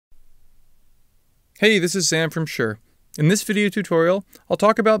Hey, this is Sam from Shure. In this video tutorial, I'll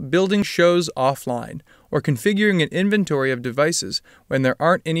talk about building shows offline, or configuring an inventory of devices when there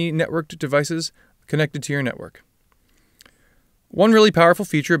aren't any networked devices connected to your network. One really powerful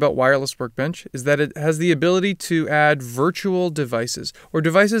feature about Wireless Workbench is that it has the ability to add virtual devices, or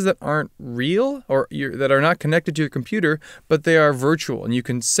devices that aren't real, or that are not connected to your computer, but they are virtual. And you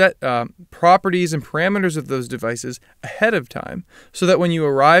can set properties and parameters of those devices ahead of time, so that when you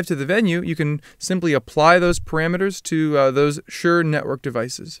arrive to the venue, you can simply apply those parameters to those Shure network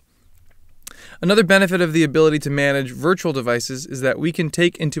devices. Another benefit of the ability to manage virtual devices is that we can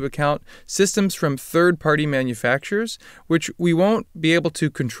take into account systems from third-party manufacturers, which we won't be able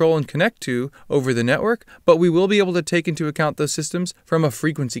to control and connect to over the network, but we will be able to take into account those systems from a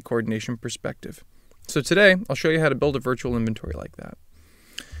frequency coordination perspective. So today, I'll show you how to build a virtual inventory like that.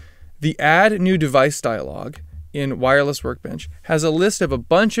 The Add New Device dialog in Wireless Workbench has a list of a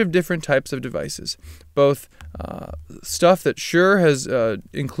bunch of different types of devices, both stuff that Shure has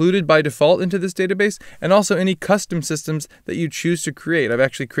included by default into this database, and also any custom systems that you choose to create. I've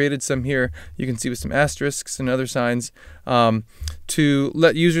actually created some here, you can see with some asterisks and other signs, to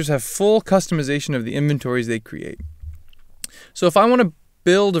let users have full customization of the inventories they create. So if I want to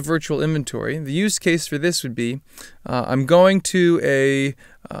build a virtual inventory, the use case for this would be I'm going to a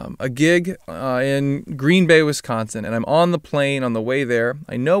gig in Green Bay, Wisconsin, and I'm on the plane on the way there.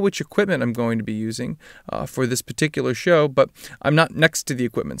 I know which equipment I'm going to be using for this particular show, but I'm not next to the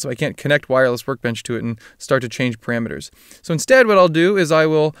equipment, so I can't connect Wireless Workbench to it and start to change parameters. So instead, what I'll do is I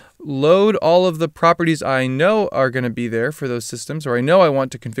will load all of the properties I know are going to be there for those systems, or I know I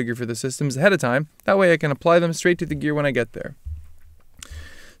want to configure for the systems ahead of time. That way I can apply them straight to the gear when I get there.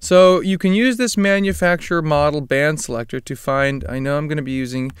 So you can use this manufacturer model band selector to find, I know I'm going to be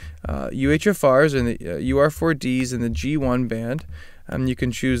using UHFRs and the UR4Ds in the G1 band. You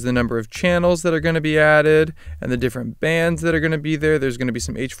can choose the number of channels that are going to be added and the different bands that are going to be there. There's going to be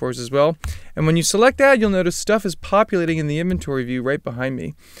some H4s as well. And when you select Add, you'll notice stuff is populating in the inventory view right behind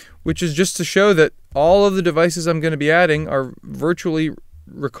me, which is just to show that all of the devices I'm going to be adding are virtually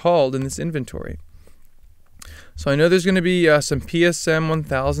recalled in this inventory. So I know there's going to be some PSM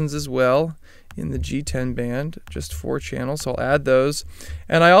 1000s as well in the G10 band, just 4 channels, so I'll add those.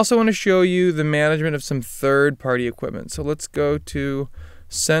 And I also want to show you the management of some third-party equipment. So let's go to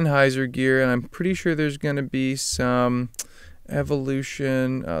Sennheiser gear, and I'm pretty sure there's going to be some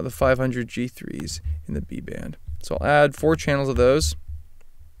Evolution, the 500 G3s in the B band. So I'll add 4 channels of those.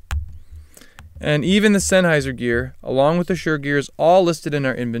 And even the Sennheiser gear, along with the Shure gear, is all listed in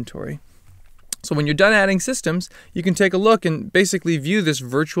our inventory. So when you're done adding systems, you can take a look and basically view this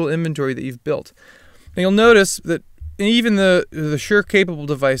virtual inventory that you've built. Now you'll notice that even the Shure capable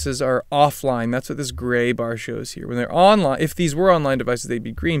devices are offline. That's what this gray bar shows here. When they're online, if these were online devices, they'd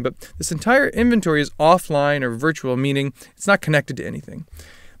be green, but this entire inventory is offline or virtual, meaning it's not connected to anything.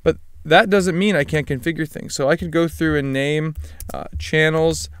 But that doesn't mean I can't configure things. So I could go through and name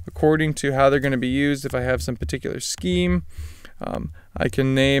channels according to how they're going to be used if I have some particular scheme. I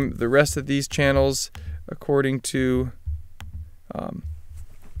can name the rest of these channels according to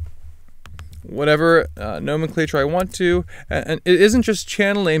whatever nomenclature I want to. And it isn't just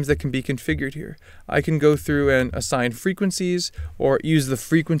channel names that can be configured here. I can go through and assign frequencies or use the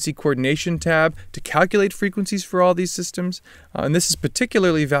frequency coordination tab to calculate frequencies for all these systems. And this is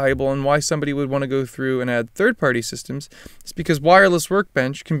particularly valuable, and why somebody would want to go through and add third-party systems is because Wireless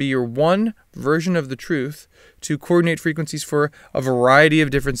Workbench can be your one version of the truth to coordinate frequencies for a variety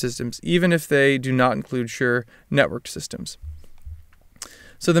of different systems, even if they do not include Shure networked systems.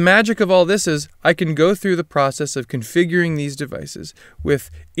 So the magic of all this is I can go through the process of configuring these devices with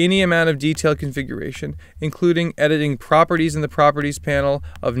any amount of detailed configuration, including editing properties in the properties panel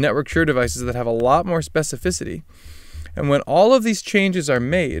of network Shure devices that have a lot more specificity. And when all of these changes are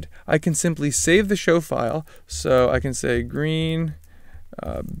made, I can simply save the show file. So I can say Green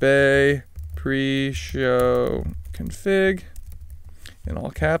Bay pre-show config in all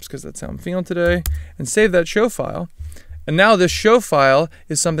caps because that's how I'm feeling today, and save that show file. And now this show file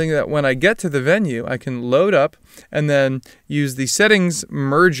is something that when I get to the venue, I can load up and then use the settings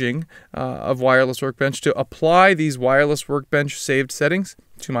merging of Wireless Workbench to apply these Wireless Workbench saved settings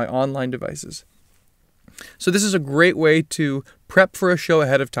to my online devices. So this is a great way to prep for a show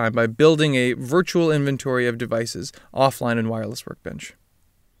ahead of time by building a virtual inventory of devices offline in Wireless Workbench.